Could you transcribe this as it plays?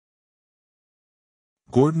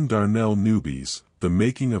Darnell Newby's The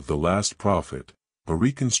Making of the Last Prophet, a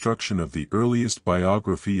reconstruction of the earliest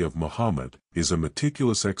biography of Muhammad, is a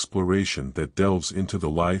meticulous exploration that delves into the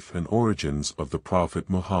life and origins of the Prophet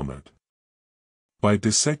Muhammad. By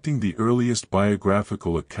dissecting the earliest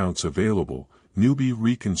biographical accounts available, Newby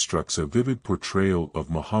reconstructs a vivid portrayal of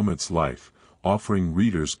Muhammad's life, offering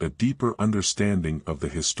readers a deeper understanding of the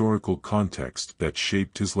historical context that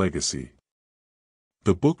shaped his legacy.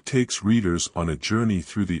 The book takes readers on a journey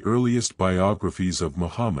through the earliest biographies of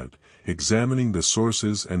Muhammad, examining the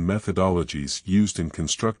sources and methodologies used in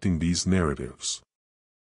constructing these narratives.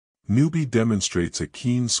 Newby demonstrates a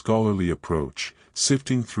keen scholarly approach,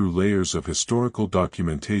 sifting through layers of historical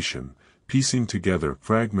documentation, piecing together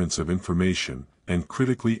fragments of information, and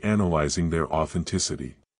critically analyzing their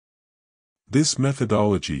authenticity. This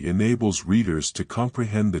methodology enables readers to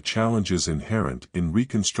comprehend the challenges inherent in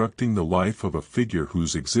reconstructing the life of a figure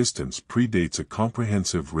whose existence predates a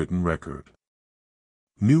comprehensive written record.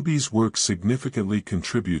 Newby's work significantly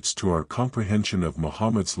contributes to our comprehension of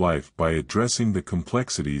Muhammad's life by addressing the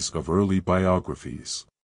complexities of early biographies.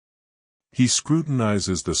 He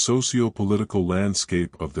scrutinizes the socio-political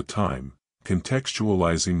landscape of the time,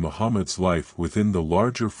 contextualizing Muhammad's life within the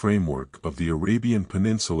larger framework of the Arabian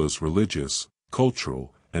Peninsula's religious,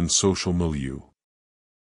 cultural, and social milieu.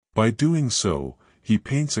 By doing so, he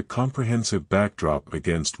paints a comprehensive backdrop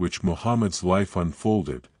against which Muhammad's life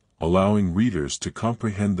unfolded, allowing readers to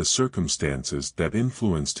comprehend the circumstances that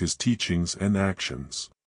influenced his teachings and actions.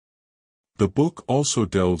 The book also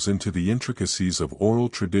delves into the intricacies of oral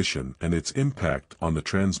tradition and its impact on the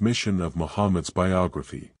transmission of Muhammad's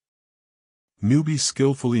biography. Newby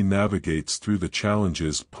skillfully navigates through the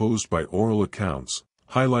challenges posed by oral accounts,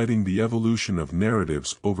 highlighting the evolution of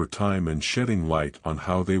narratives over time and shedding light on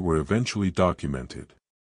how they were eventually documented.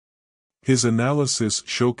 His analysis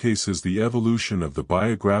showcases the evolution of the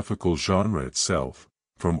biographical genre itself,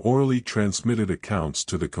 from orally transmitted accounts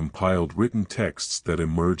to the compiled written texts that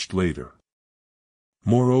emerged later.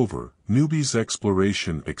 Moreover, Newby's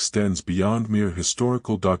exploration extends beyond mere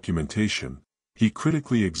historical documentation. He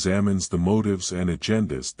critically examines the motives and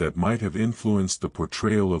agendas that might have influenced the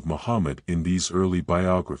portrayal of Muhammad in these early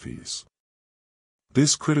biographies.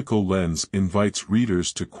 This critical lens invites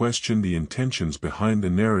readers to question the intentions behind the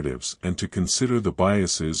narratives and to consider the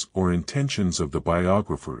biases or intentions of the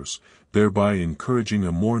biographers, thereby encouraging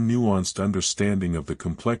a more nuanced understanding of the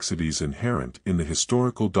complexities inherent in the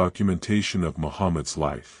historical documentation of Muhammad's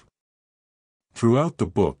life. Throughout the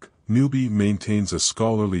book, Newby maintains a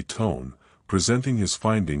scholarly tone, presenting his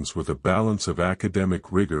findings with a balance of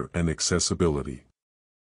academic rigor and accessibility.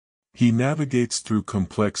 He navigates through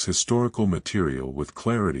complex historical material with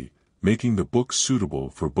clarity, making the book suitable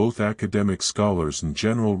for both academic scholars and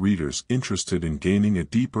general readers interested in gaining a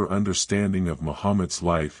deeper understanding of Muhammad's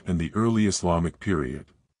life and the early Islamic period.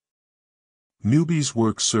 Newby's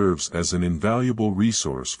work serves as an invaluable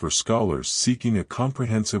resource for scholars seeking a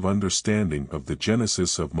comprehensive understanding of the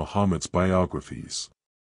genesis of Muhammad's biographies.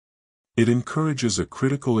 It encourages a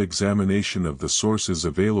critical examination of the sources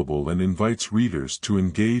available and invites readers to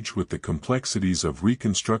engage with the complexities of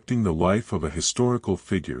reconstructing the life of a historical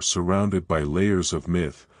figure surrounded by layers of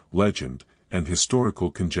myth, legend, and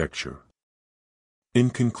historical conjecture. In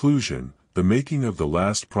conclusion, The Making of the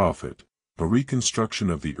Last Prophet, a reconstruction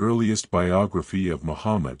of the earliest biography of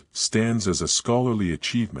Muhammad, stands as a scholarly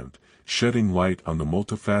achievement, shedding light on the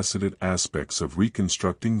multifaceted aspects of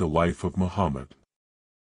reconstructing the life of Muhammad.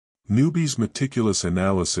 Newby's meticulous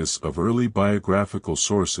analysis of early biographical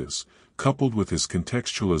sources, coupled with his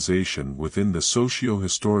contextualization within the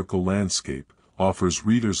socio-historical landscape, offers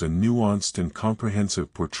readers a nuanced and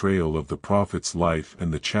comprehensive portrayal of the Prophet's life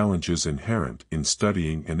and the challenges inherent in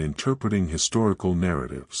studying and interpreting historical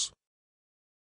narratives.